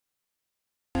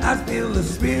I feel the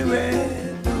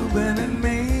Spirit moving in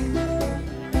me.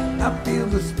 I feel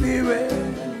the Spirit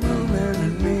moving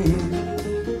in me.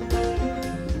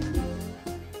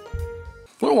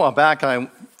 A little while back, I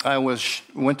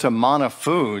went to Mana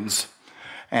Foods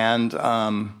and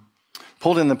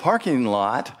pulled in the parking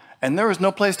lot, and there was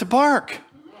no place to park.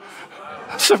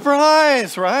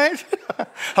 Surprise, right?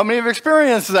 How many have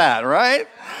experienced that, right?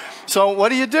 So what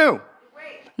do?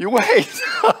 You wait.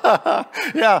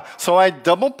 Yeah, so I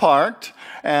double parked,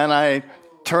 and I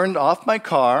turned off my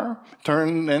car,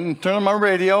 turned on my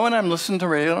radio, and I'm listening to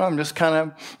radio. I'm just kind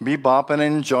of bebopping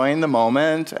and enjoying the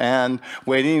moment and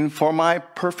waiting for my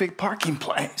perfect parking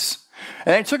place.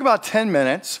 And it took about 10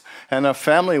 minutes, and a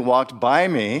family walked by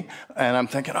me, and I'm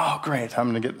thinking, oh, great,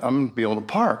 I'm gonna be able to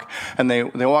park. And they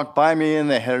walked by me, and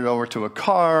they headed over to a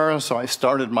car, so I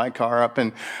started my car up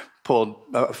and pulled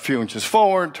a few inches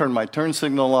forward, turned my turn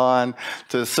signal on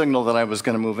to signal that I was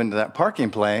going to move into that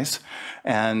parking place.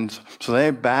 And so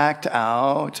they backed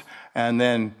out and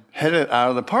then headed out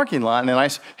of the parking lot, and I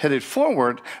headed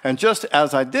forward. And just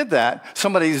as I did that,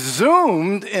 somebody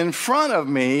zoomed in front of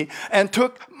me and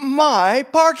took my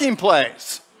parking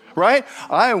place. Right?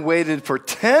 I waited for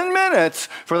 10 minutes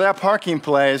for that parking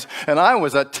place, and I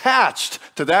was attached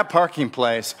to that parking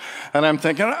place. And I'm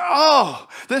thinking, oh,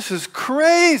 this is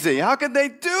crazy. How could they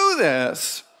do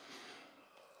this?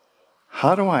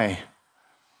 How do I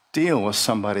deal with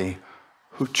somebody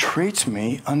who treats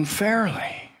me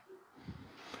unfairly?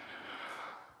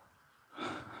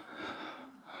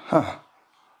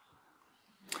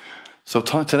 So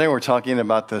today we're talking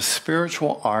about the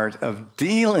spiritual art of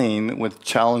dealing with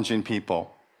challenging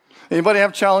people. Anybody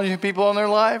have challenging people in their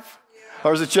life? Yeah.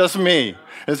 Or is it just me?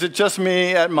 Is it just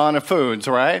me at Mana Foods,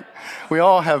 right? We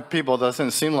all have people,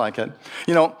 doesn't seem like it.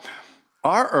 You know,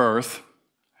 our earth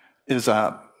is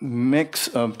a mix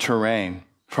of terrain,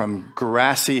 from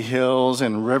grassy hills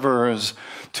and rivers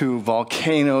to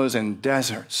volcanoes and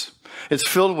deserts. It's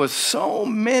filled with so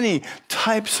many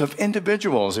types of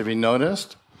individuals, have you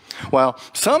noticed? While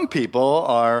some people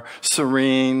are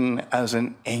serene as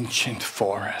an ancient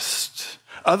forest,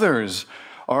 others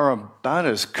are about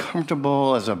as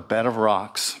comfortable as a bed of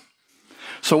rocks.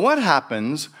 So what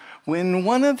happens when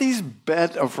one of these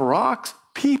bed of rocks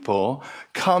people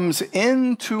comes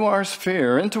into our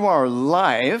sphere, into our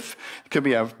life? It could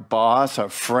be a boss, a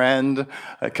friend,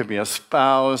 it could be a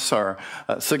spouse or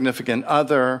a significant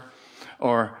other,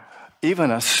 or even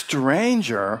a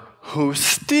stranger who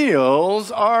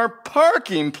steals our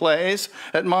parking place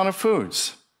at Mana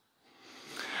Foods.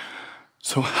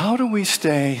 So how do we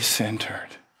stay centered?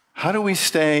 How do we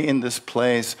stay in this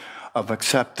place of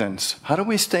acceptance? How do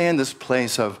we stay in this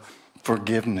place of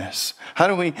forgiveness? How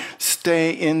do we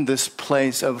stay in this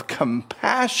place of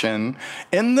compassion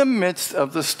in the midst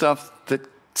of the stuff that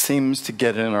seems to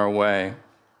get in our way?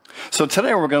 So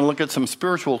today we're going to look at some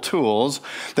spiritual tools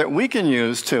that we can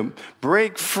use to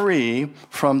break free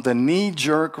from the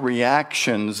knee-jerk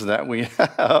reactions that we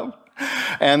have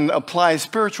and apply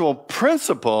spiritual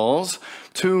principles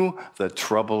to the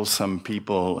troublesome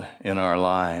people in our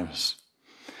lives.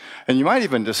 And you might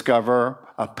even discover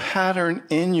a pattern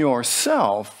in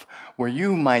yourself where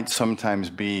you might sometimes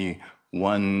be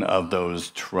one of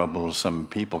those troublesome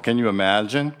people. Can you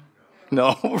imagine?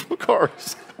 No, of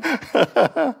course.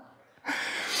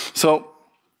 So,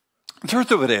 the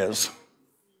truth of it is,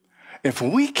 if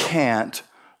we can't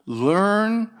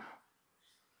learn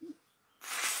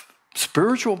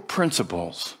spiritual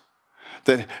principles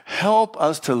that help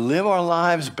us to live our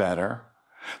lives better,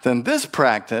 then this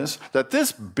practice, that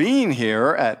this being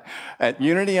here at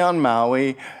Unity on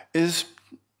Maui is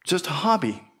just a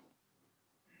hobby.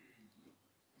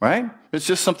 Right? It's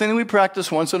just something that we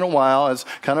practice once in a while. It's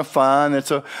kind of fun.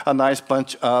 It's a nice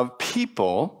bunch of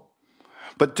people.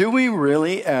 But do we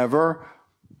really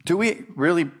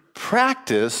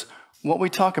practice what we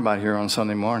talk about here on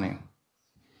Sunday morning?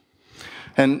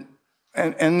 And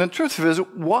the truth of it is,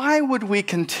 why would we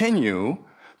continue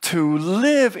to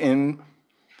live in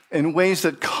ways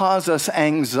that cause us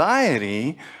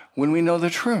anxiety when we know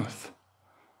the truth?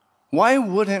 Why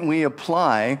wouldn't we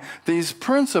apply these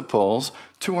principles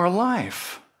to our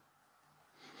life?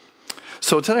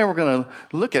 So today we're going to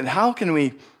look at how can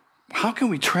we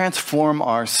transform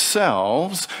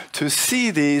ourselves to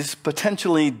see these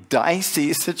potentially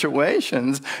dicey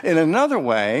situations in another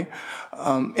way,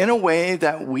 in a way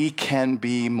that we can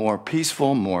be more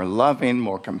peaceful, more loving,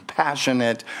 more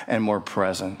compassionate, and more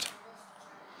present.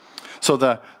 So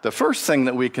the first thing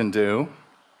that we can do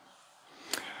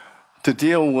to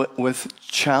deal with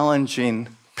challenging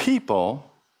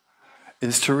people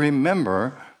is to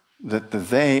remember that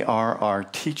they are our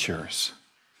teachers.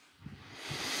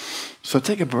 So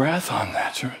take a breath on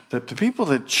that. The people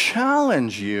that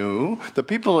challenge you, the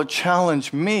people that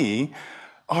challenge me,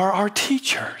 are our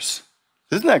teachers.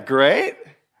 Isn't that great?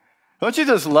 Don't you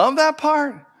just love that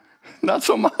part? Not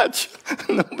so much.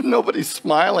 Nobody's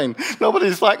smiling.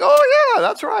 Nobody's like, oh yeah,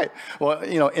 that's right. Well,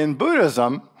 in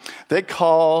Buddhism, they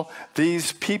call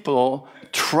these people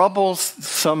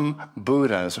troublesome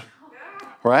Buddhas,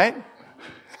 right?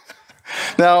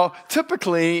 Now,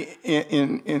 typically,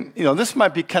 this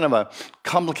might be kind of a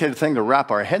complicated thing to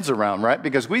wrap our heads around, right?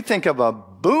 Because we think of a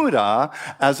Buddha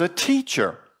as a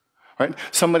teacher, right?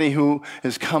 Somebody who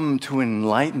has come to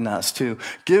enlighten us, to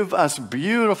give us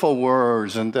beautiful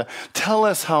words, and to tell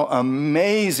us how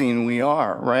amazing we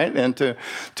are, right? And to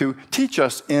teach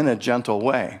us in a gentle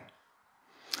way.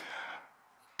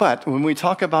 But when we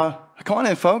talk about, come on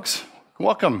in, folks,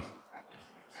 welcome.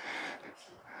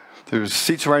 There's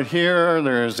seats right here.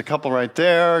 There's a couple right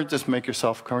there. Just make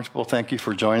yourself comfortable. Thank you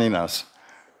for joining us.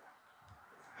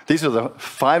 These are the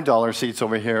 $5 seats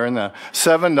over here and the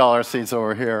 $7 seats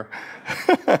over here.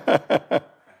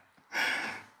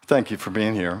 Thank you for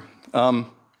being here.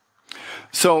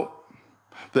 So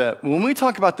when we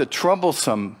talk about the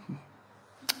troublesome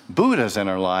Buddhas in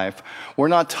our life, we're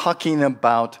not talking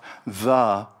about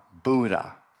the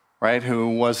Buddha, right,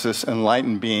 who was this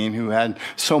enlightened being who had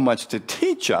so much to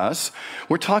teach us.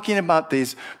 We're talking about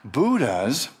these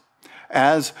Buddhas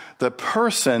as the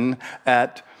person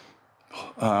at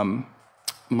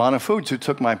Mana Foods who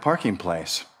took my parking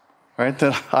place, right,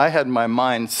 that I had my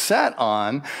mind set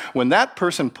on. When that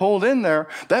person pulled in there,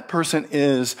 that person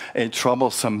is a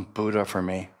troublesome Buddha for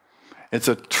me. It's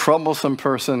a troublesome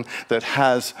person that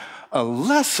has a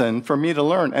lesson for me to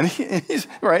learn. And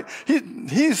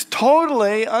he's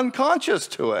totally unconscious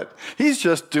to it. He's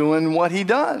just doing what he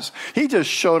does. He just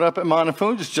showed up at Mana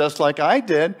Foods just like I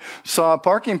did, saw a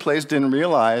parking place, didn't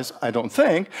realize, I don't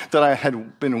think, that I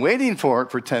had been waiting for it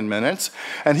for 10 minutes,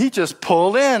 and he just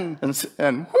pulled in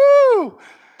and whoo!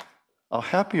 I'm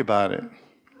happy about it.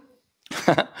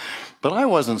 But I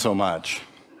wasn't so much.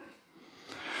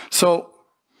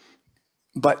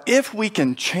 But if we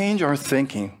can change our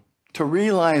thinking to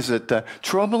realize that the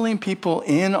troubling people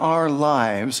in our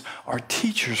lives are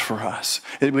teachers for us,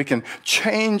 if we can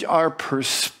change our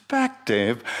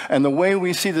perspective and the way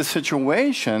we see the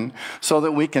situation so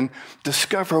that we can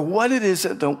discover what it is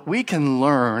that we can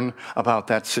learn about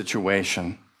that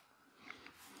situation.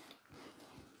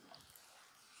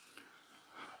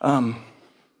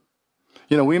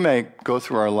 We may go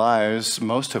through our lives,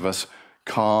 most of us,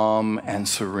 calm and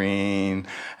serene,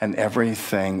 and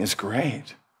everything is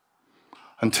great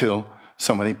until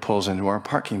somebody pulls into our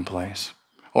parking place,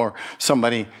 or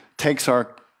somebody takes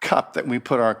our cup that we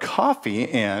put our coffee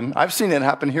in. I've seen it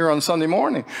happen here on Sunday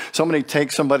morning. Somebody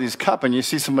takes somebody's cup, and you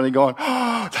see somebody going,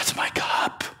 oh, that's my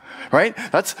cup, right?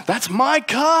 That's my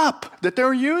cup that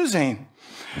they're using.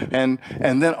 And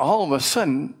then all of a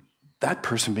sudden, that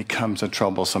person becomes a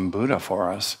troublesome Buddha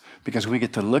for us, because we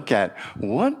get to look at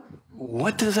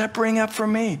what does that bring up for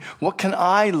me? What can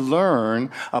I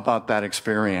learn about that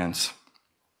experience?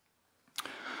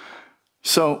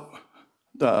 So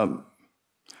the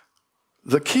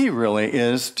key really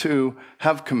is to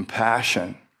have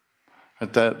compassion.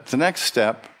 The next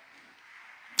step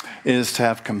is to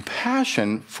have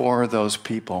compassion for those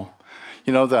people.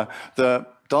 The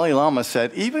Dalai Lama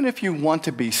said, even if you want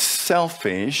to be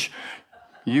selfish,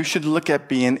 you should look at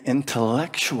being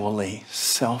intellectually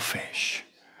selfish,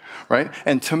 right?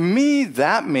 And to me,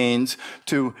 that means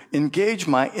to engage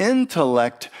my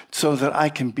intellect so that I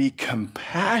can be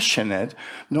compassionate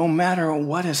no matter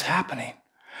what is happening,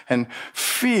 and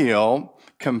feel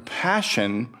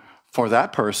compassion for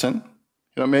that person,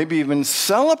 maybe even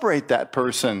celebrate that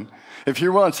person. If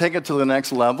you want to take it to the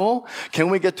next level, can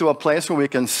we get to a place where we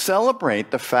can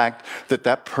celebrate the fact that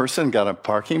that person got a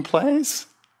parking place?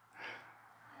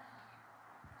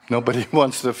 Nobody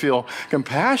wants to feel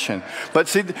compassion. But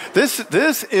see, this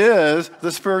is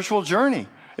the spiritual journey,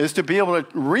 is to be able to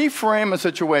reframe a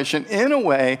situation in a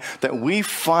way that we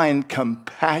find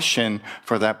compassion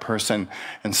for that person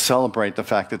and celebrate the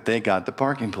fact that they got the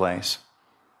parking place.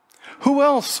 Who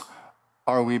else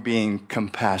are we being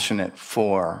compassionate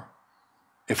for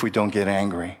if we don't get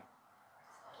angry?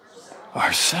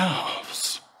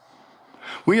 Ourselves.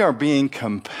 We are being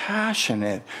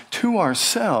compassionate to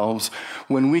ourselves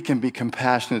when we can be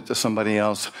compassionate to somebody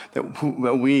else that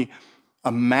we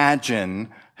imagine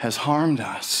has harmed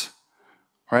us,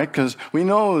 right? Because we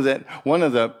know that one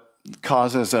of the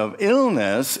causes of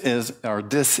illness or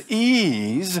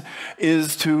dis-ease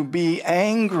is to be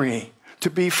angry,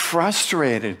 to be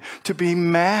frustrated, to be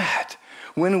mad.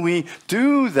 when we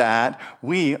do that,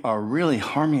 we are really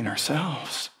harming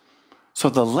ourselves. So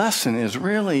the lesson is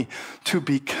really to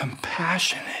be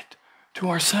compassionate to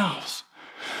ourselves,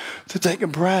 to take a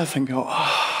breath and go,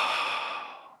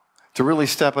 to really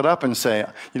step it up and say,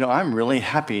 I'm really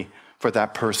happy for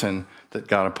that person that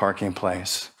got a parking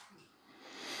place.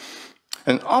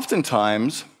 And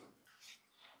oftentimes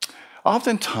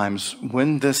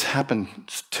when this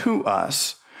happens to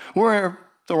us, we're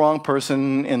the wrong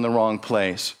person in the wrong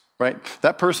place, right?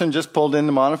 That person just pulled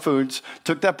into Mana Foods,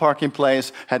 took that parking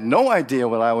place, had no idea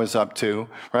what I was up to,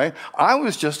 right? I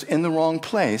was just in the wrong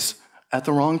place at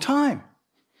the wrong time.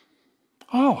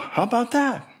 Oh, how about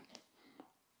that?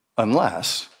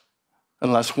 Unless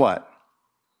what?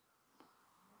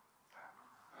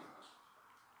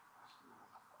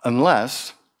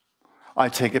 Unless I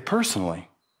take it personally.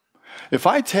 If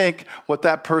I take what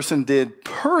that person did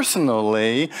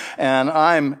personally and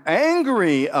I'm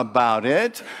angry about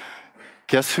it,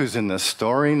 guess who's in the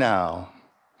story now,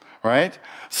 right?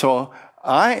 So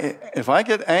if I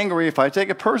get angry, if I take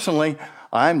it personally,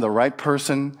 I'm the right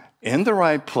person in the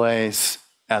right place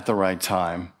at the right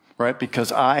time, right?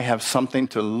 Because I have something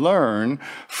to learn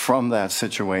from that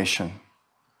situation.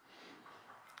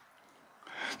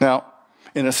 Now,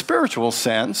 in a spiritual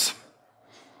sense,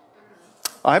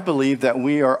 I believe that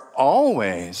we are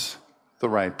always the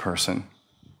right person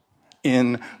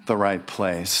in the right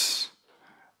place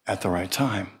at the right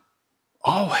time.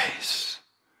 Always.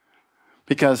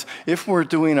 Because if we're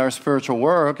doing our spiritual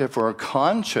work, if we're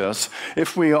conscious,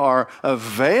 if we are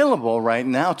available right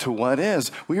now to what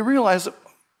is, we realize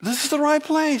this is the right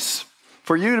place.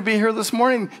 For you to be here this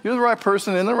morning, you're the right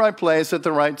person in the right place at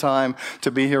the right time to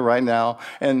be here right now.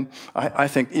 And I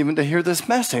think even to hear this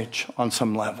message on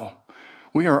some level.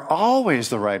 We are always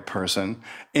the right person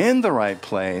in the right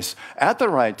place at the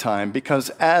right time, because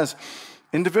as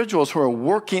individuals who are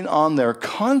working on their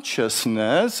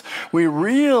consciousness, we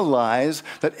realize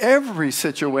that every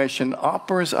situation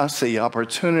offers us the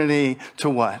opportunity to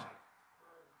what?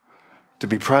 To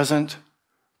be present,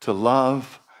 to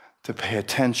love, to pay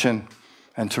attention,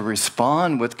 and to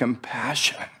respond with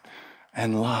compassion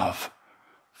and love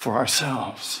for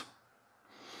ourselves.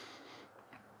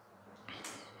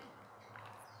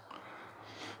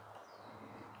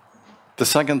 The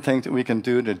second thing that we can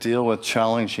do to deal with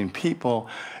challenging people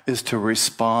is to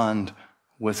respond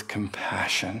with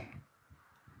compassion.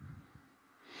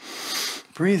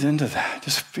 Breathe into that.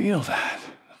 Just feel that.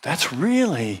 That's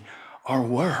really our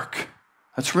work.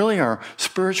 That's really our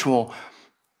spiritual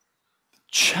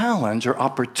challenge or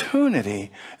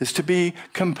opportunity, is to be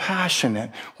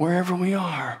compassionate wherever we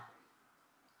are,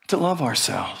 to love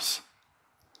ourselves,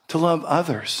 to love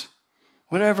others,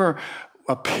 whatever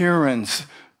appearance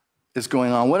is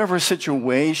going on, whatever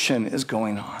situation is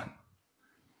going on.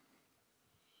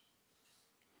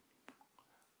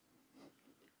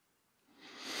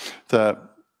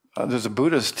 There's a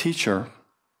Buddhist teacher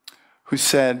who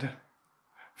said,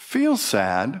 feel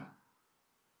sad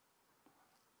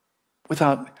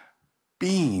without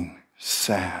being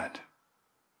sad.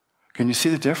 Can you see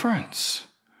the difference?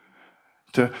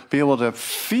 To be able to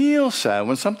feel sad,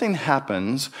 when something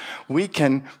happens, we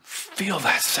can feel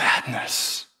that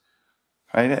sadness,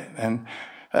 right? And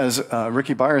as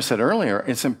Ricky Byers said earlier,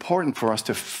 it's important for us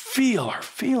to feel our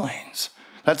feelings.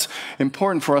 That's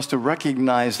important for us to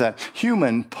recognize that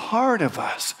human part of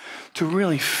us, to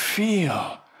really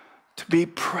feel, to be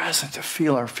present, to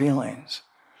feel our feelings.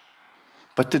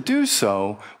 But to do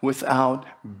so without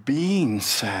being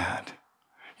sad.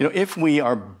 If we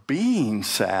are being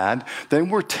sad, then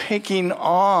we're taking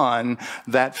on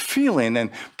that feeling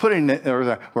and putting it,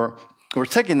 we're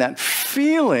taking that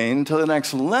feeling to the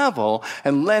next level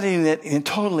and letting it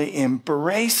totally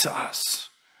embrace us.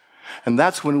 And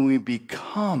that's when we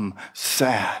become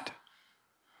sad.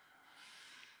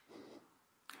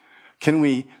 Can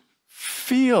we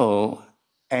feel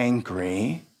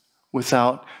angry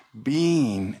without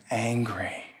being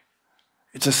angry?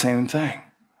 It's the same thing.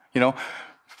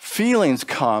 Feelings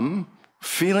come,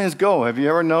 feelings go. Have you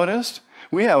ever noticed?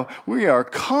 We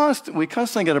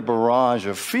constantly get a barrage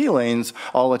of feelings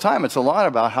all the time. It's a lot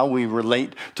about how we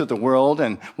relate to the world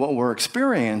and what we're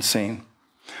experiencing.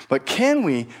 But can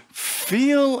we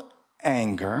feel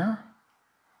anger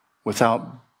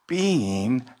without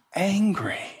being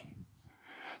angry?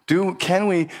 Can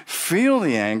we feel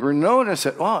the anger? Notice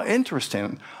it. Oh,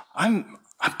 interesting. I'm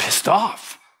pissed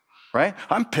off, right?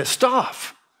 I'm pissed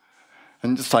off.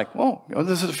 And just like,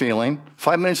 this is a feeling.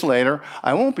 5 minutes later,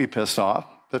 I won't be pissed off.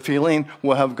 The feeling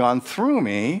will have gone through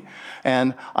me,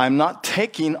 and I'm not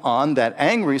taking on that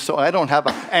angry, so I don't have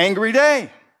an angry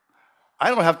day. I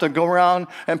don't have to go around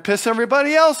and piss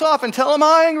everybody else off and tell them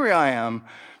how angry I am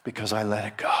because I let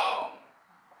it go.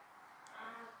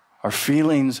 Our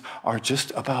feelings are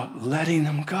just about letting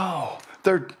them go.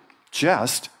 They're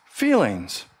just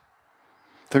feelings.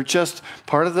 They're just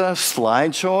part of the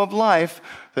slideshow of life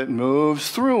that moves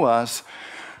through us.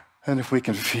 And if we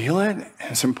can feel it,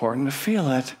 it's important to feel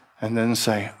it and then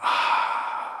say,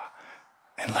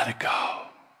 and let it go.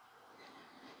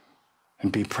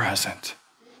 And be present.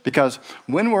 Because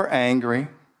when we're angry,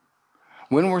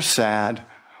 when we're sad,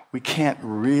 we can't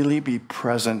really be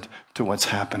present to what's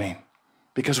happening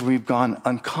because we've gone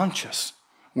unconscious.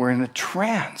 We're in a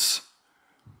trance.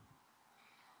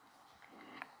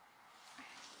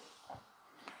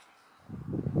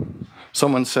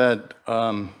 Someone said,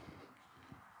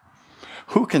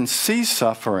 who can see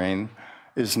suffering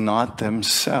is not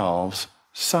themselves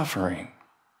suffering.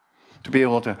 To be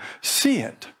able to see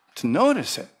it, to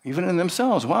notice it, even in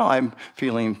themselves. Wow, I'm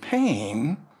feeling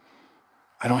pain.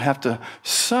 I don't have to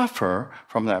suffer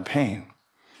from that pain.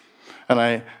 And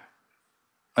I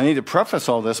need to preface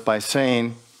all this by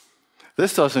saying,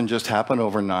 this doesn't just happen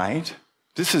overnight.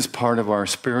 This is part of our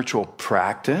spiritual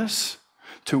practice,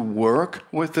 to work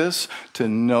with this, to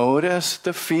notice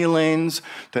the feelings,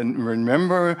 to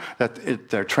remember that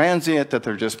they're transient, that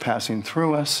they're just passing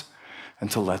through us, and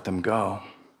to let them go.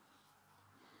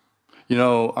 You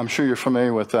know, I'm sure you're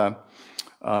familiar with the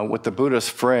Buddhist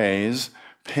phrase,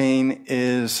 pain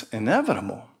is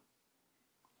inevitable,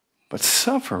 but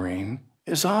suffering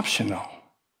is optional.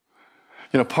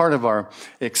 You know, part of our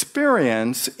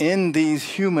experience in these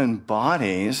human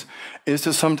bodies is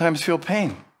to sometimes feel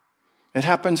pain. It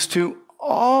happens to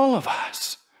all of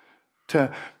us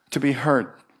to be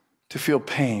hurt, to feel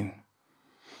pain.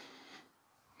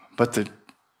 But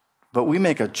we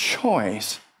make a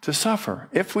choice to suffer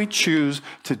if we choose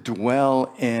to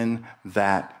dwell in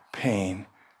that pain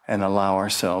and allow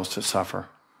ourselves to suffer.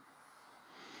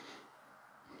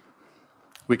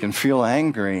 We can feel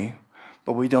angry,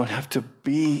 but we don't have to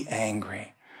be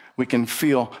angry. We can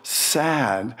feel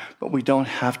sad, but we don't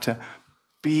have to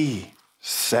be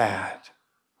sad.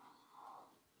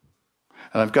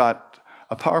 And I've got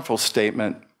a powerful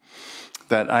statement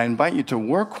that I invite you to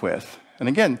work with. And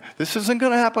again, this isn't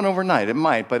going to happen overnight. It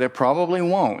might, but it probably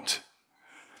won't.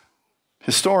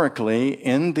 Historically,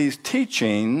 in these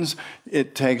teachings,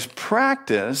 it takes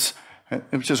practice,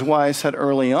 which is why I said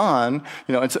early on,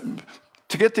 you know,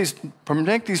 to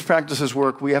make these practices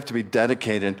work, we have to be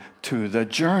dedicated to the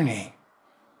journey.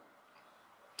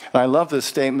 And I love this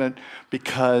statement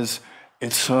because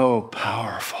it's so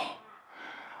powerful.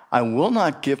 I will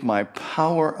not give my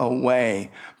power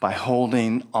away by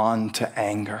holding on to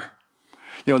anger.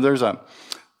 You know, there's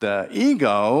the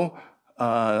ego,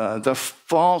 the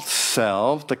false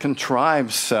self, the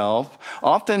contrived self,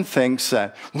 often thinks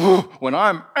that when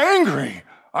I'm angry,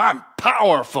 I'm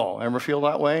powerful. Ever feel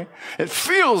that way? It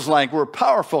feels like we're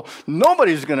powerful. I'm not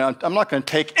going to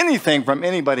take anything from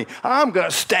anybody. I'm going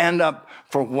to stand up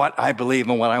for what I believe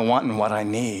and what I want and what I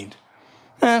need.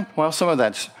 Well, some of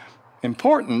that's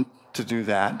important to do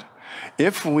that.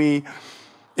 If we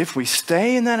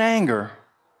stay in that anger,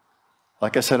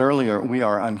 like I said earlier, we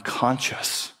are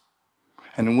unconscious.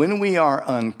 And when we are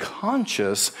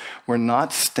unconscious, we're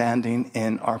not standing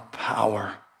in our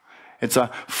power. It's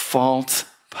a false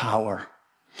power.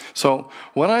 So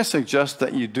what I suggest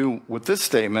that you do with this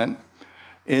statement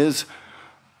is,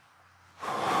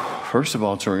 first of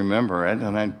all, to remember it,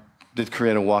 and I did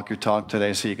create a walk your talk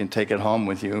today so you can take it home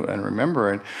with you and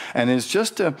remember it, and is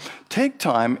just to take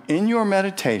time in your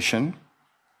meditation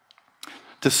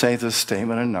to say this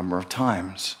statement a number of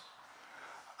times.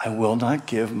 I will not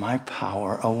give my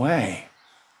power away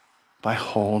by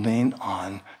holding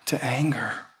on to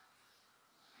anger.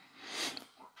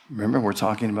 Remember, we're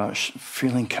talking about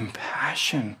feeling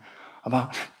compassion,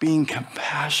 about being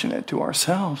compassionate to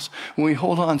ourselves. When we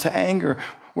hold on to anger,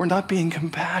 we're not being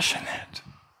compassionate.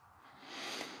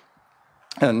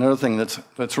 And another thing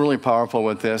that's really powerful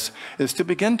with this is to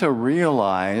begin to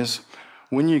realize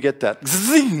when you get that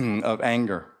zing of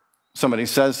anger. Somebody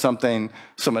says something,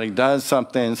 somebody does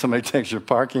something, somebody takes your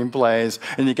parking place,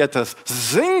 and you get this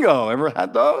zingo. Ever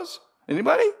had those?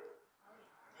 Anybody?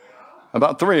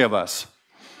 About 3 of us.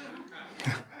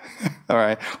 All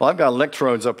right. Well, I've got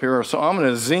electrodes up here, so I'm going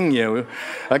to zing you.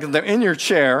 They're in your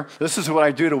chair. This is what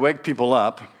I do to wake people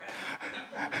up.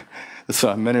 It's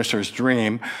a minister's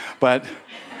dream, but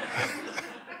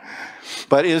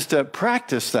is to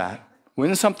practice that.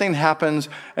 When something happens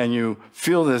and you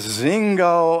feel this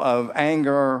zingo of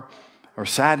anger or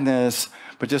sadness,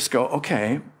 but just go,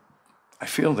 okay, I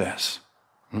feel this.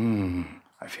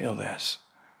 I feel this.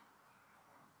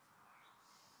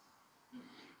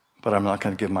 but I'm not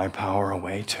going to give my power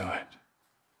away to it.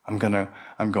 I'm going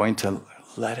to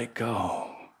let it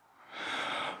go.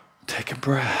 Take a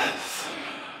breath.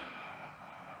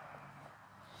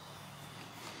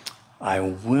 I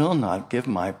will not give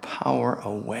my power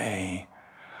away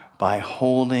by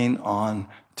holding on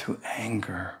to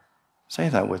anger. Say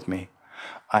that with me.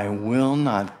 I will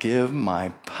not give my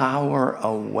power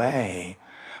away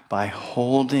by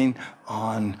holding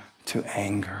on to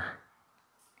anger.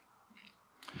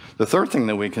 The third thing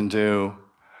that we can do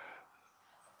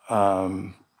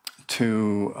to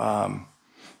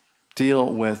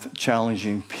deal with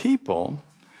challenging people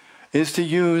is to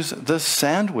use the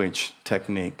sandwich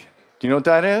technique. Do you know what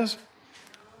that is?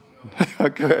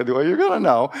 Good. Well, you're going to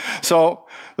know. So,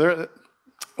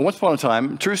 once upon a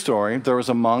time, true story, there was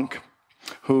a monk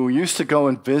who used to go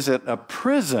and visit a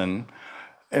prison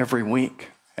every week.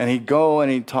 And he'd go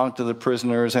and he'd talk to the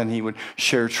prisoners and he would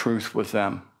share truth with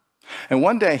them. And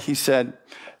one day he said,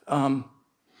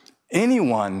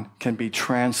 anyone can be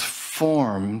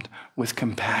transformed with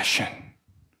compassion.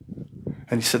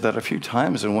 And he said that a few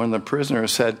times, and one of the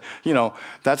prisoners said,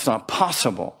 that's not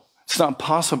possible. It's not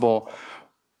possible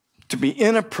to be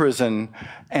in a prison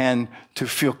and to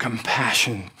feel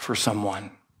compassion for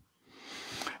someone.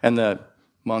 And the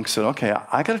monk said, okay,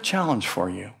 I got a challenge for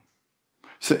you.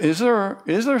 So is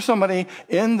there somebody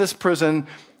in this prison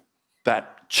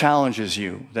that challenges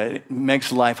you, that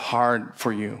makes life hard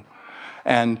for you?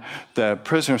 And the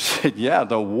prisoner said, yeah,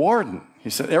 the warden. He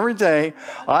said, every day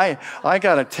I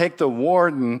got to take the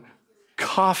warden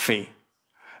coffee.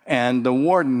 And the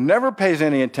warden never pays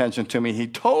any attention to me. He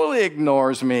totally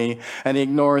ignores me, and he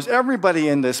ignores everybody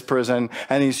in this prison,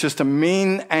 and he's just a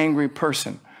mean, angry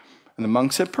person. And the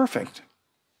monk said, perfect.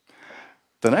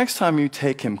 The next time you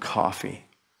take him coffee,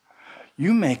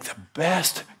 you make the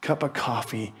best cup of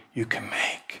coffee you can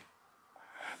make.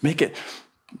 Make it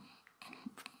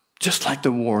just like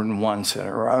the warden wants it,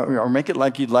 or make it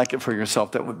like you'd like it for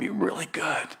yourself. That would be really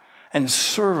good. And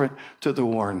serve it to the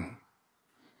warden.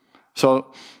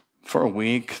 So for a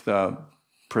week, the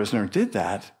prisoner did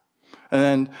that. And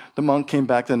then the monk came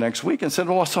back the next week and said,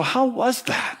 well, so how was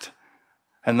that?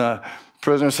 And the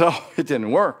prisoner said, oh, it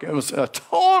didn't work. It was a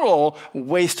total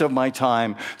waste of my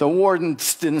time. The warden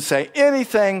didn't say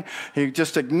anything. He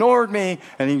just ignored me,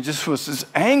 and he just was as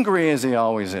angry as he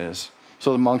always is.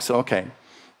 So the monk said, okay,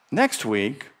 next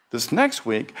week,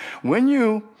 when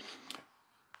you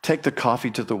take the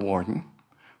coffee to the warden,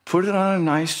 put it on a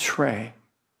nice tray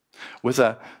with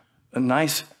a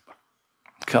nice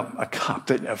cup of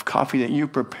coffee that you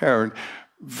prepared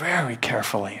very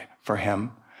carefully for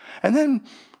him, and then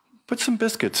put some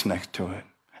biscuits next to it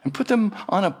and put them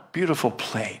on a beautiful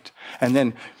plate, and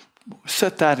then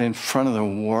set that in front of the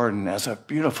warden as a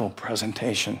beautiful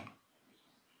presentation.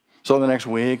 So the next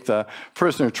week, the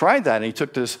prisoner tried that. He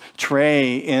took this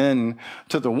tray in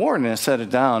to the warden and set it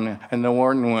down, and the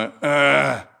warden went,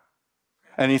 ugh.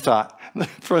 And the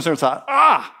prisoner thought,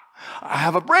 I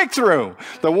have a breakthrough.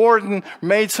 The warden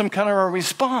made some kind of a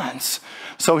response.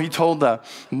 So he told the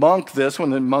monk this when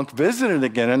the monk visited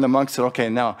again, and the monk said, okay,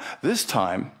 now this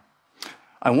time,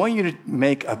 I want you to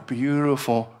make a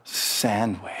beautiful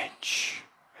sandwich.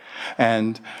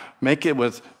 And make it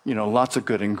with, lots of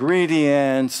good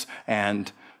ingredients,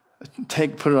 and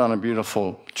put it on a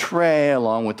beautiful tray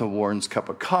along with the warden's cup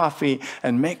of coffee,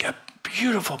 and make a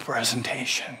beautiful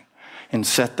presentation and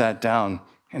set that down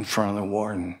in front of the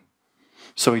warden.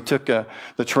 So he took the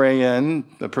tray in,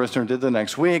 the prisoner did the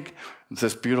next week,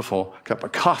 this beautiful cup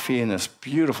of coffee and this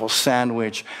beautiful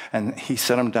sandwich, and he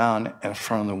set them down in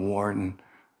front of the warden,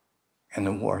 and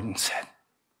the warden said,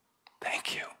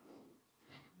 thank you.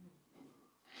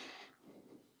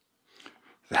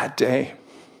 That day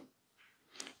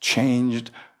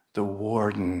changed the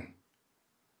warden,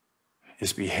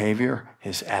 his behavior,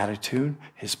 his attitude,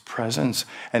 his presence,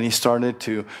 and he started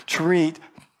to treat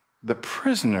the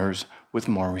prisoners with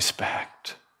more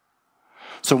respect.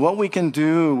 So what we can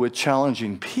do with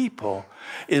challenging people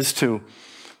is to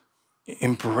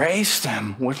embrace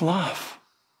them with love,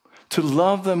 to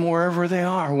love them wherever they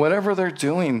are, whatever they're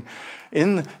doing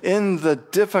in the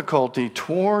difficulty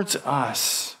towards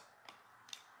us,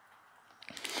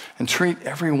 and treat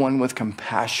everyone with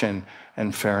compassion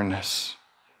and fairness.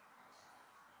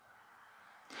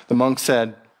 The monk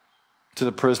said to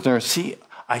the prisoner, see,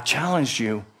 I challenged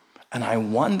you, and I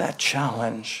won that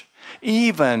challenge.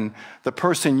 Even the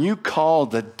person you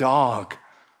called the dog,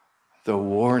 the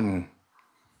warden,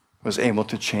 was able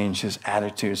to change his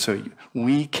attitude. So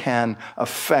we can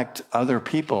affect other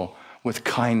people with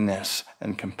kindness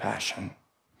and compassion.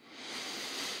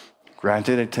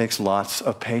 Granted, it takes lots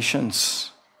of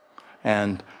patience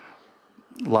and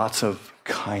lots of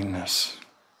kindness.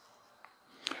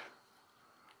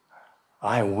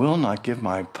 I will not give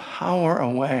my power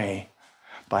away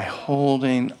by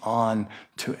holding on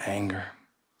to anger.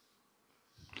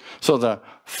 So the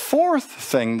fourth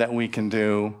thing that we can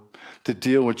do to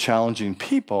deal with challenging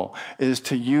people is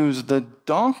to use the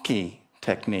donkey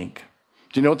technique.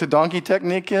 Do you know what the donkey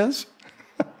technique is?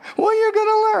 Well, you're going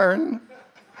to learn.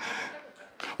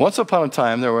 Once upon a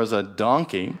time, there was a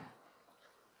donkey,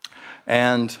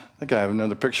 and I think I have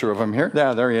another picture of him here.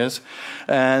 Yeah, there he is.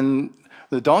 And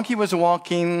the donkey was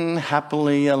walking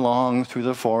happily along through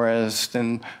the forest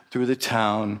and through the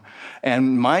town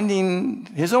and minding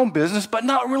his own business, but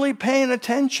not really paying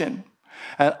attention.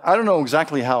 And I don't know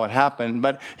exactly how it happened,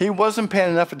 but he wasn't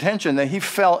paying enough attention that he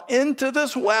fell into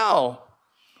this well.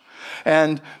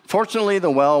 And fortunately, the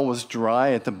well was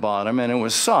dry at the bottom and it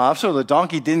was soft, so the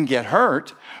donkey didn't get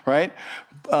hurt, right?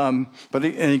 But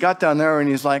he got down there and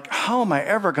he's like, how am I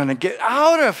ever going to get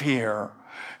out of here?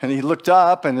 And he looked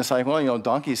up and it's like, well, you know,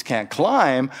 donkeys can't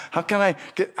climb. How can I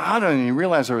get out of it? And he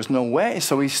realized there was no way.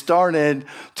 So he started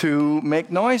to make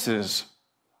noises.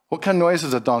 What kind of noises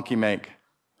does a donkey make?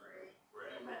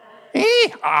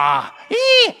 Ee-ah,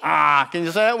 ee-ah. Can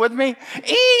you say that with me?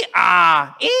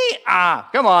 Ee-ah, ee-ah.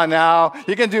 Come on now.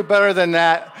 You can do better than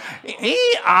that.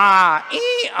 Ee-ah,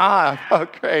 ee-ah. Oh,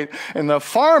 great. And the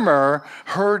farmer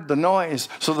heard the noise.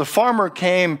 So the farmer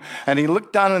came and he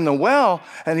looked down in the well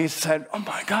and he said, oh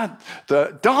my God,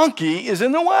 the donkey is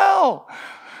in the well.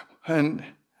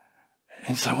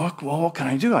 And so, well, what can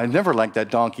I do? I never liked that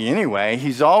donkey anyway.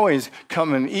 He's always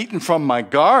come and eaten from my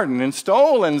garden and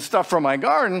stolen stuff from my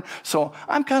garden. So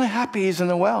I'm kind of happy he's in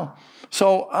the well.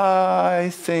 So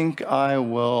I think I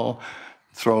will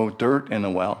throw dirt in the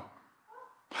well.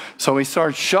 So he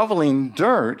started shoveling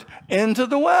dirt into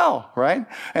the well, right?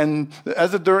 And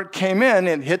as the dirt came in,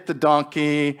 it hit the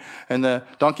donkey, and the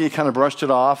donkey kind of brushed it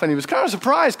off. And he was kind of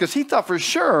surprised because he thought for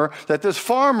sure that this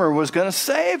farmer was going to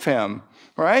save him.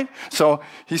 Right? So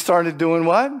he started doing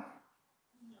what?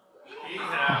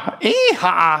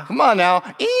 Ee-haw. Come on now.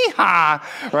 Ee-haw.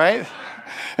 Right?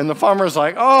 And the farmer's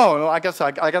like, oh, I guess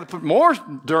I got to put more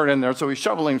dirt in there. So he's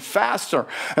shoveling faster.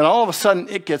 And all of a sudden,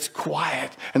 it gets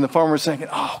quiet. And the farmer's thinking,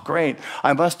 oh, great.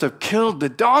 I must have killed the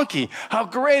donkey. How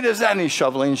great is that? And he's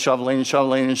shoveling for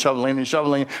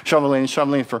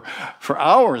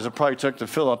hours. It probably took to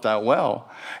fill up that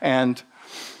well. And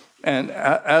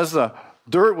as the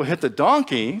dirt would hit the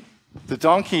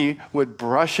donkey would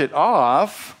brush it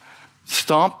off,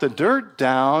 stomp the dirt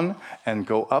down, and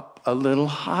go up a little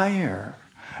higher.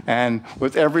 And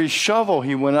with every shovel,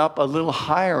 he went up a little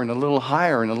higher and a little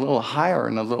higher and a little higher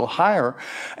and a little higher.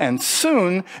 And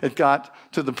soon it got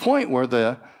to the point where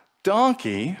the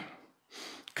donkey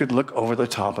could look over the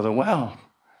top of the well,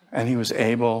 and he was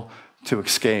able to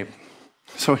escape.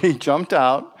 So he jumped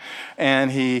out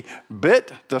and he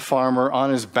bit the farmer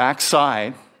on his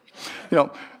backside. You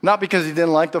know, not because he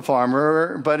didn't like the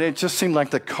farmer, but it just seemed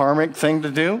like the karmic thing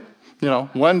to do. You know,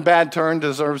 one bad turn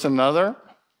deserves another.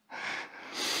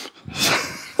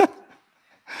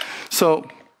 So,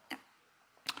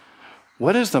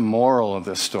 what is the moral of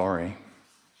this story?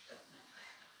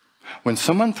 When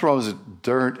someone throws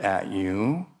dirt at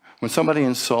you, when somebody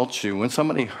insults you, when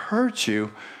somebody hurts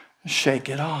you, shake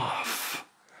it off.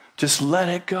 Just let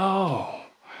it go.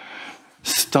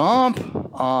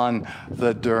 Stomp on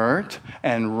the dirt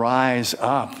and rise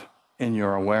up in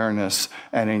your awareness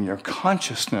and in your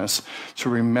consciousness to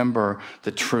remember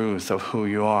the truth of who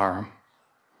you are.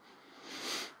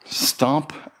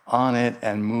 Stomp on it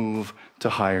and move to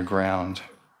higher ground.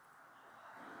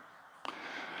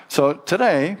 So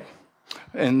today,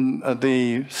 in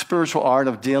the spiritual art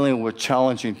of dealing with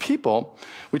challenging people,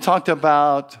 we talked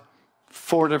about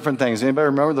 4 different things. Anybody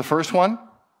remember the first one?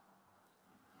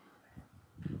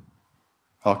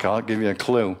 Okay, I'll give you a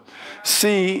clue.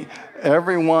 See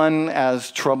everyone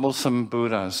as troublesome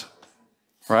Buddhas,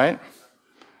 right?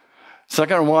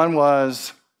 Second one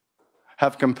was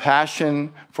have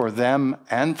compassion for them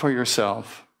and for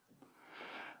yourself.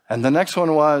 And the next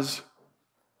one was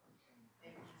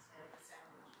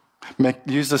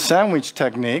use the sandwich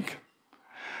technique.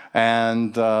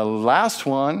 And the last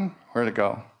one, where'd it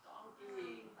go?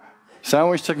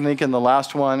 Sandwich technique, and the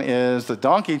last one is the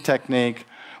donkey technique,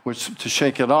 which to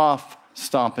shake it off,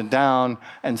 stomp it down,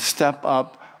 and step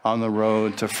up on the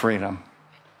road to freedom.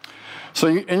 So,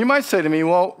 you might say to me,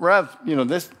 well, Rev, you know,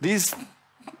 these.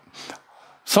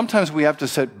 Sometimes we have to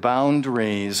set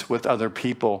boundaries with other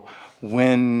people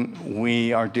when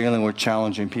we are dealing with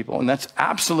challenging people, and that's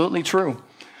absolutely true.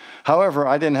 However,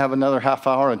 I didn't have another half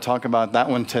hour to talk about that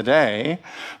one today,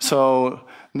 so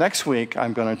next week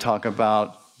I'm going to talk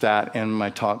about that in my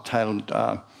talk titled,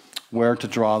 Where to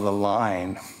Draw the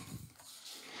Line.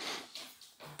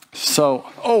 So,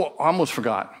 I almost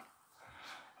forgot.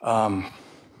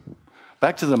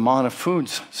 Back to the Mana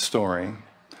Foods story.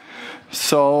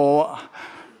 So,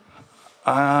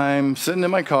 I'm sitting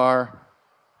in my car,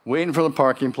 waiting for the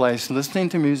parking place, listening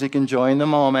to music, enjoying the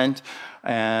moment,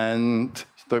 and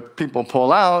the people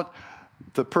pull out.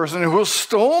 The person who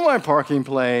stole my parking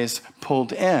place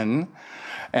pulled in,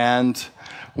 and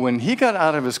when he got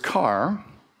out of his car,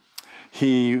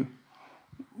 he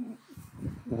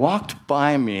walked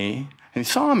by me, and he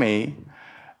saw me,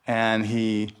 and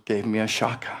he gave me a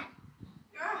shaka.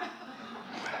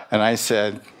 And I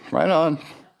said, right on,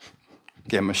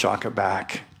 gave him a shaka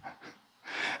back.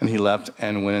 And he left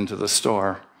and went into the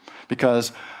store,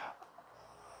 because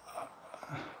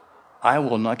I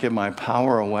will not give my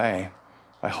power away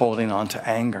by holding on to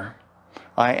anger.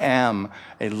 I am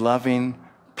a loving,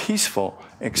 peaceful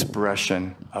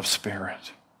expression of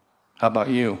spirit. How about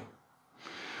you?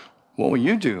 What will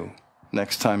you do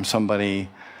next time somebody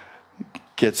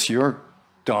gets your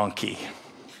donkey?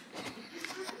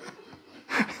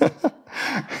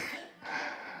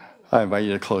 I invite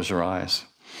you to close your eyes.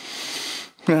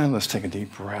 And let's take a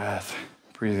deep breath,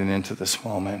 breathing into this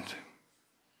moment.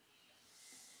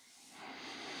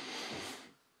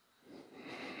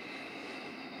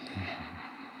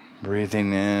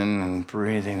 Breathing in and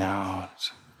breathing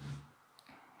out.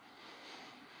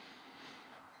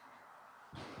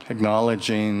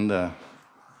 Acknowledging the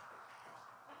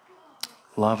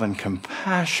love and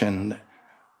compassion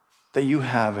that you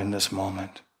have in this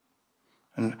moment.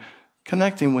 And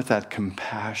connecting with that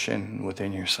compassion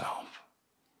within yourself.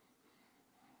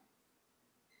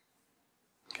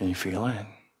 Can you feel it?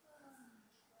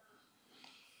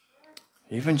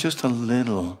 Even just a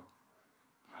little.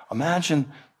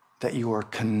 Imagine that you are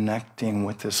connecting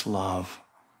with this love,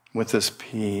 with this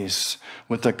peace,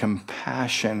 with the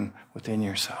compassion within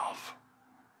yourself.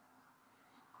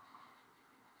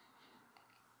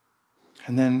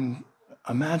 And then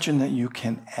imagine that you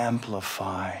can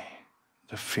amplify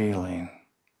the feeling.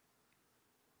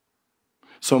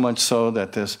 So much so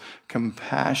that this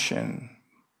compassion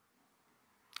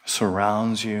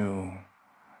surrounds you,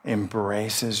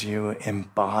 embraces you,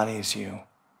 embodies you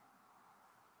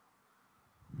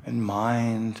in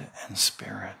mind and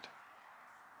spirit.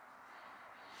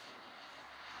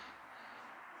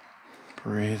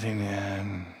 Breathing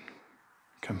in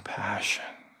compassion.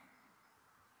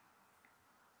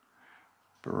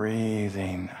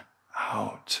 Breathing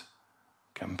out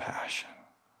compassion.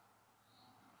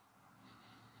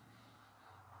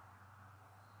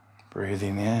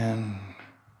 Breathing in,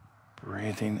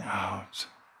 breathing out.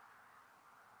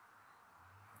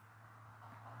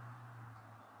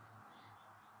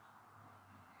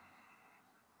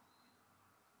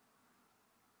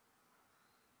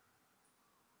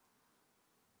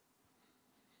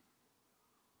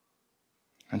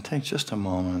 And take just a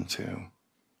moment to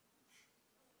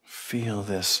feel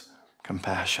this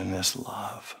compassion, this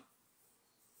love.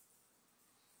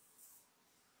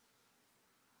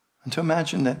 And to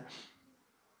imagine that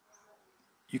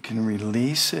you can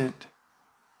release it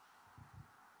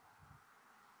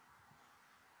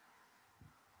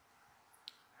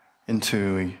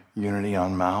into Unity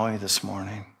on Maui this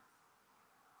morning.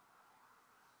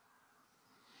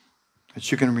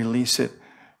 That you can release it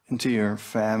into your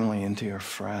family, into your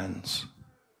friends.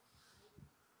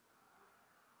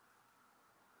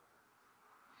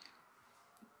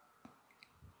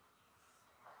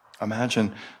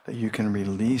 Imagine that you can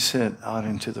release it out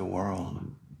into the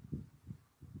world.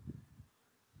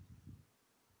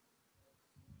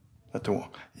 That the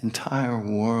entire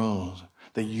world,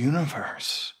 the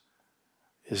universe,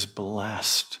 is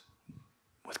blessed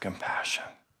with compassion.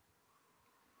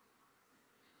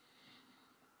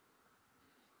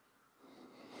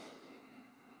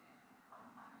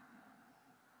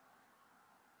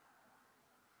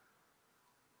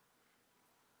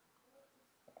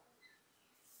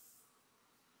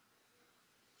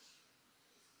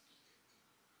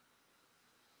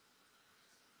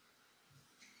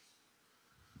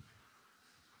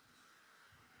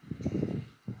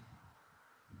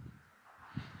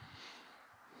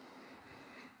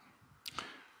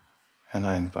 And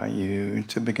I invite you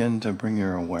to begin to bring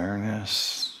your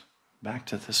awareness back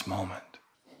to this moment.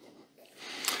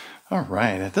 All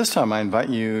right, at this time I invite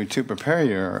you to prepare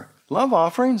your love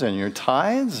offerings and your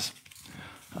tithes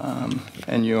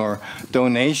and your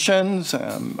donations.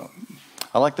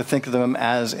 I like to think of them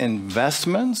as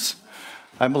investments.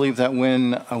 I believe that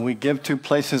when we give to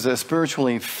places that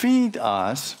spiritually feed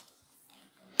us,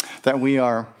 that we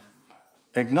are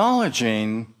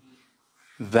acknowledging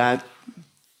that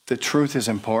the truth is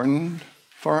important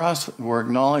for us. We're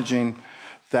acknowledging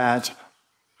that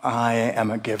I am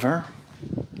a giver,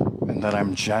 and that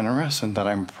I'm generous, and that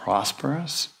I'm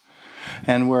prosperous.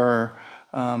 And why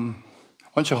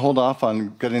don't you hold off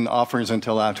on getting the offerings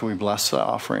until after we bless the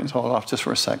offerings. Hold off just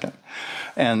for a second.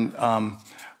 And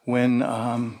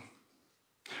when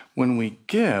we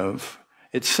give,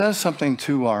 it says something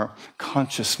to our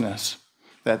consciousness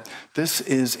that this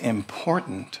is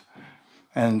important,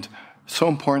 and so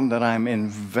important that I'm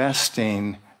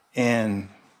investing in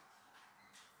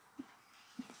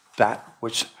that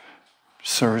which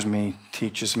serves me,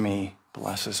 teaches me,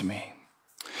 blesses me.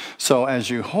 So as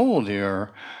you hold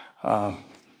your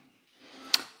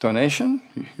donation,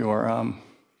 your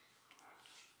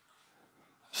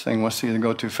this thing wants to either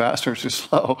go too fast or too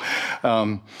slow.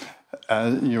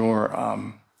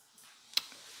 Your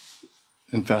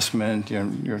investment,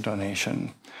 your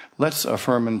donation. Let's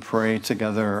affirm and pray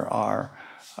together our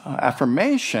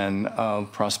affirmation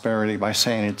of prosperity by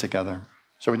saying it together.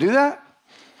 Shall we do that?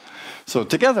 So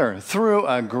together, through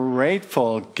a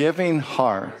grateful, giving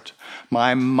heart,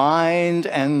 my mind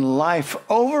and life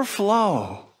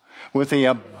overflow with the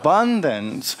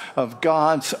abundance of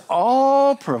God's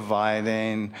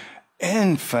all-providing,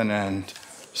 infinite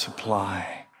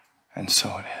supply. And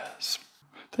so it is.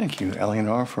 Thank you,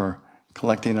 Eleanor, for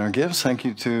collecting our gifts. Thank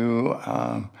you to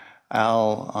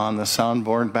Al on the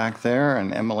soundboard back there,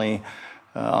 and Emily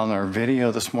on our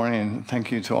video this morning.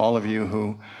 Thank you to all of you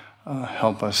who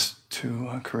help us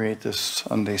to create this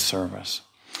Sunday service.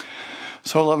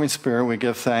 So, loving Spirit, we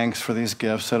give thanks for these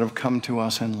gifts that have come to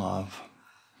us in love.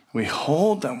 We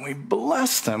hold them, we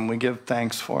bless them, we give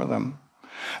thanks for them,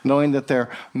 knowing that they're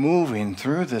moving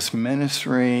through this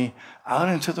ministry out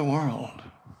into the world.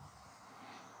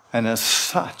 And as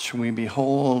such, we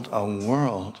behold a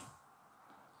world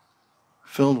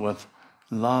filled with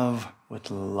love,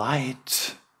 with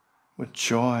light, with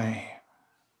joy,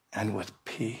 and with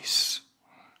peace.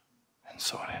 And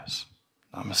so it is.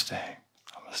 Namaste.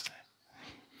 Namaste.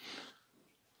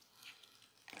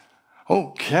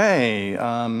 Okay.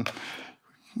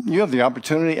 You have the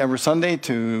opportunity every Sunday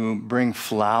to bring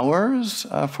flowers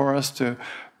for us to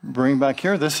bring back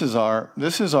here. This is our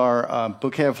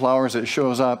bouquet of flowers that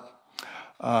shows up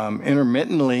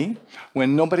intermittently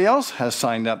when nobody else has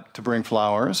signed up to bring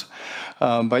flowers.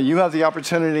 But you have the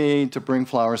opportunity to bring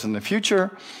flowers in the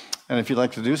future. And if you'd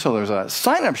like to do so, there's a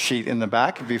sign-up sheet in the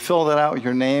back. If you fill that out with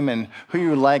your name and who you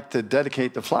would like to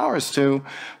dedicate the flowers to,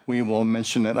 we will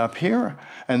mention it up here.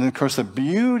 And then, of course, the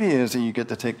beauty is that you get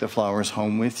to take the flowers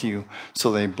home with you.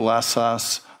 So they bless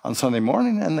us on Sunday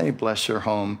morning, and they bless your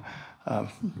home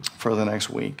for the next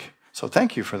week. So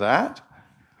thank you for that.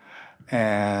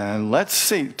 And let's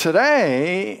see.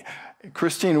 Today,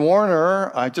 Christine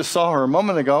Warner, I just saw her a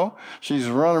moment ago. She's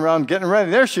running around getting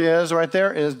ready. There she is, right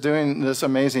there, is doing this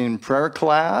amazing prayer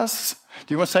class.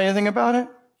 Do you want to say anything about it?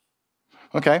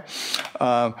 Okay.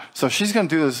 So she's going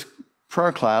to do this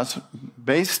prayer class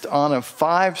based on a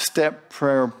 5-step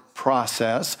prayer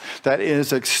process that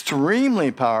is extremely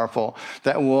powerful,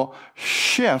 that will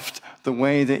shift the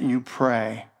way that you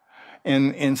pray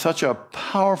in such a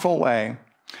powerful way.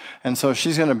 And so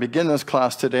she's going to begin this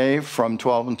class today from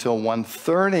 12 until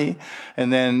 1:30,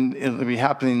 and then it'll be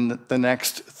happening the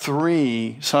next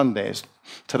 3 Sundays.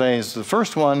 Today is the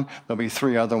first one. There'll be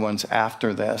 3 other ones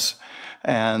after this.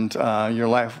 And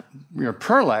your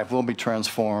prayer life will be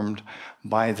transformed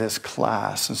by this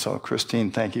class. And so, Christine,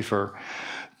 thank you for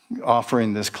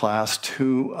offering this class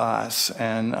to us.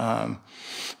 And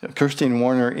Christine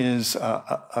Warner is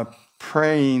a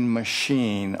praying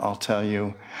machine, I'll tell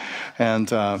you. And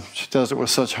she does it with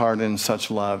such heart and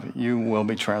such love. You will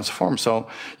be transformed. So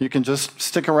you can just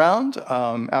stick around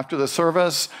after the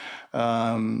service.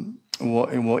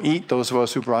 We'll eat, those of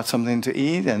us who brought something to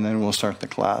eat, and then we'll start the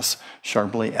class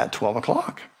sharply at 12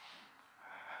 o'clock.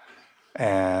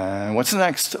 And what's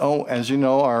next? Oh, as you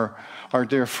know, our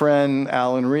dear friend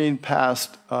Alan Reed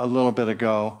passed a little bit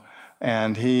ago,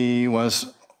 and he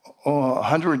was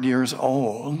 100 years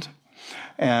old,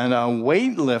 and a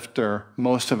weightlifter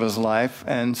most of his life,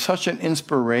 and such an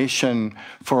inspiration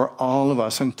for all of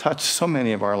us, and touched so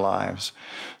many of our lives.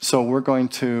 So we're going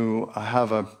to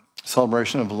have a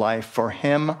celebration of life for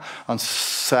him on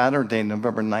Saturday,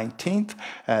 November 19th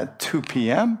at 2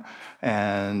 p.m.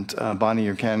 And Bonnie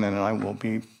Buchanan and I will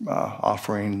be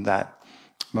offering that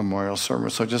memorial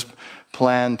service. So just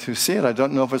plan to see it. I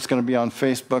don't know if it's going to be on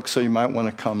Facebook, so you might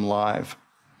want to come live.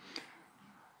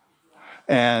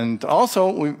 And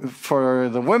also, for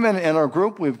the women in our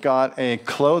group, we've got a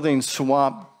clothing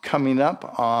swap coming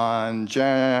up on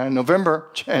January.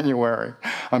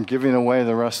 I'm giving away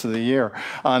the rest of the year.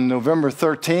 On November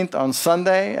 13th, on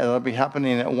Sunday, it'll be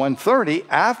happening at 1:30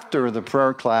 after the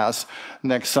prayer class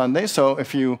next Sunday. So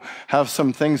if you have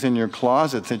some things in your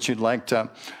closet that you'd like to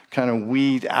kind of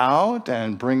weed out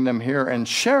and bring them here and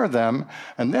share them,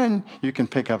 and then you can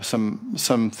pick up some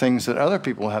things that other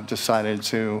people have decided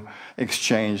to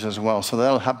exchange as well. So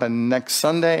that'll happen next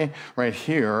Sunday right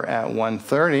here at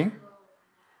 1:30.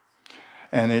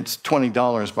 And it's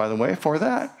 $20, by the way, for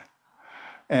that.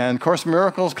 And Course in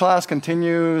Miracles class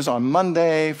continues on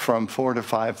Monday from 4 to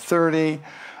 5:30.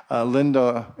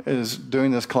 Linda is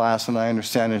doing this class, and I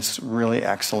understand it's really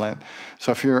excellent.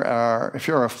 So if you're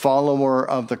a follower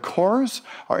of the course,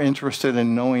 are interested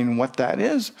in knowing what that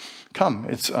is, come.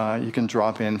 You can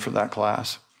drop in for that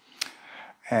class.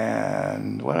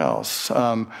 And what else?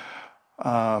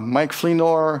 Mike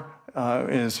Fleenor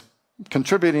is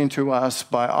contributing to us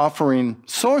by offering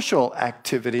social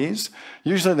activities.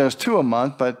 Usually there's 2 a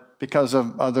month, but because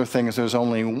of other things, there's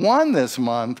only 1 this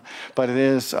month. But it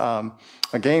is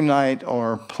a game night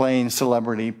or playing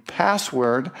Celebrity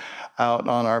Password out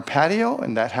on our patio,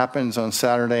 and that happens on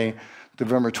Saturday,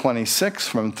 November 26th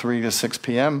from 3 to 6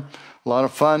 p.m. A lot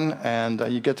of fun, and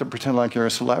you get to pretend like you're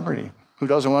a celebrity. Who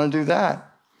doesn't want to do that?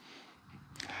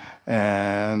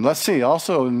 And let's see,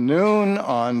 also noon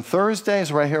on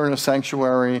Thursdays, right here in the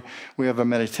sanctuary, we have a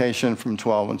meditation from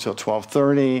 12 until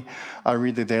 12:30. I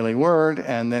read the daily word,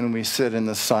 and then we sit in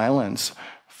the silence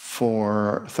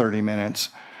for 30 minutes.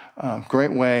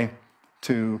 Great way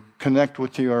to connect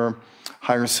with your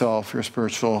higher self, your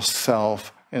spiritual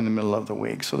self in the middle of the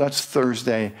week. So that's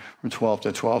Thursday from 12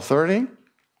 to 12:30.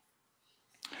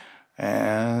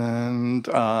 And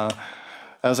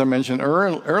as I mentioned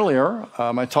earlier,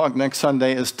 my talk next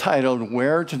Sunday is titled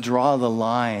 "Where to Draw the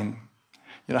Line."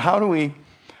 You know, how do we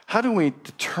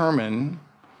determine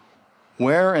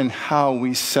where and how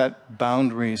we set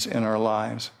boundaries in our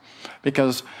lives?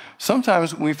 Because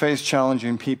sometimes we face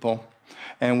challenging people,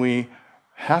 and we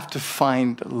have to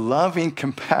find loving,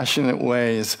 compassionate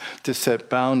ways to set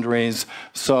boundaries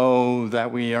so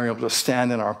that we are able to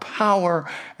stand in our power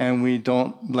and we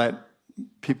don't let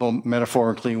people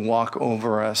metaphorically walk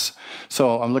over us.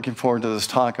 So I'm looking forward to this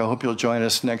talk. I hope you'll join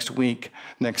us next week,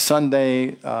 next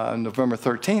Sunday, November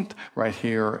 13th, right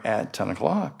here at 10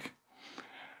 o'clock.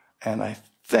 And I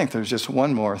think there's just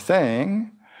one more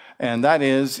thing, and that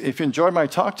is, if you enjoyed my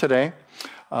talk today,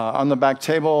 on the back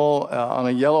table on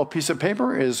a yellow piece of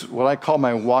paper is what I call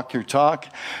my walk your talk,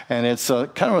 and it's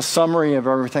kind of a summary of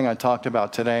everything I talked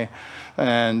about today.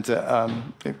 And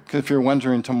if you're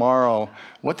wondering tomorrow,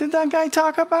 what did that guy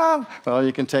talk about? Well,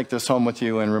 you can take this home with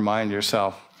you and remind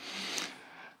yourself.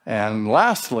 And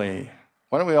lastly,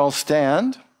 why don't we all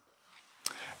stand,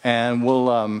 and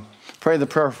we'll pray the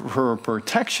prayer for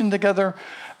protection together,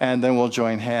 and then we'll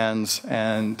join hands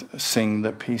and sing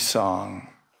the peace song.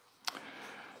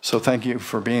 So thank you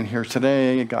for being here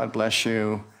today. God bless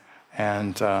you.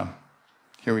 And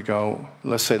here we go.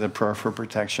 Let's say the prayer for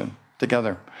protection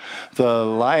together. The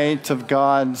light of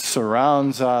God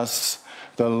surrounds us.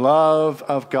 The love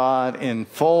of God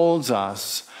enfolds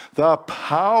us. The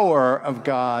power of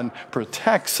God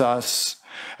protects us.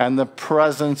 And the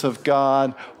presence of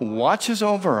God watches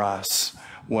over us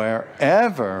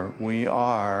wherever we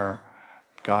are.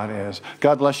 God is.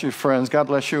 God bless you, friends. God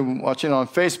bless you watching on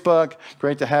Facebook.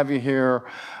 Great to have you here.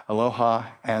 Aloha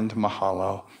and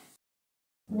mahalo.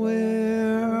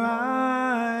 Where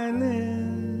I live,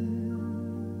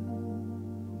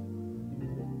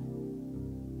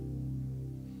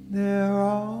 they're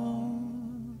all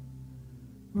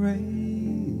raised.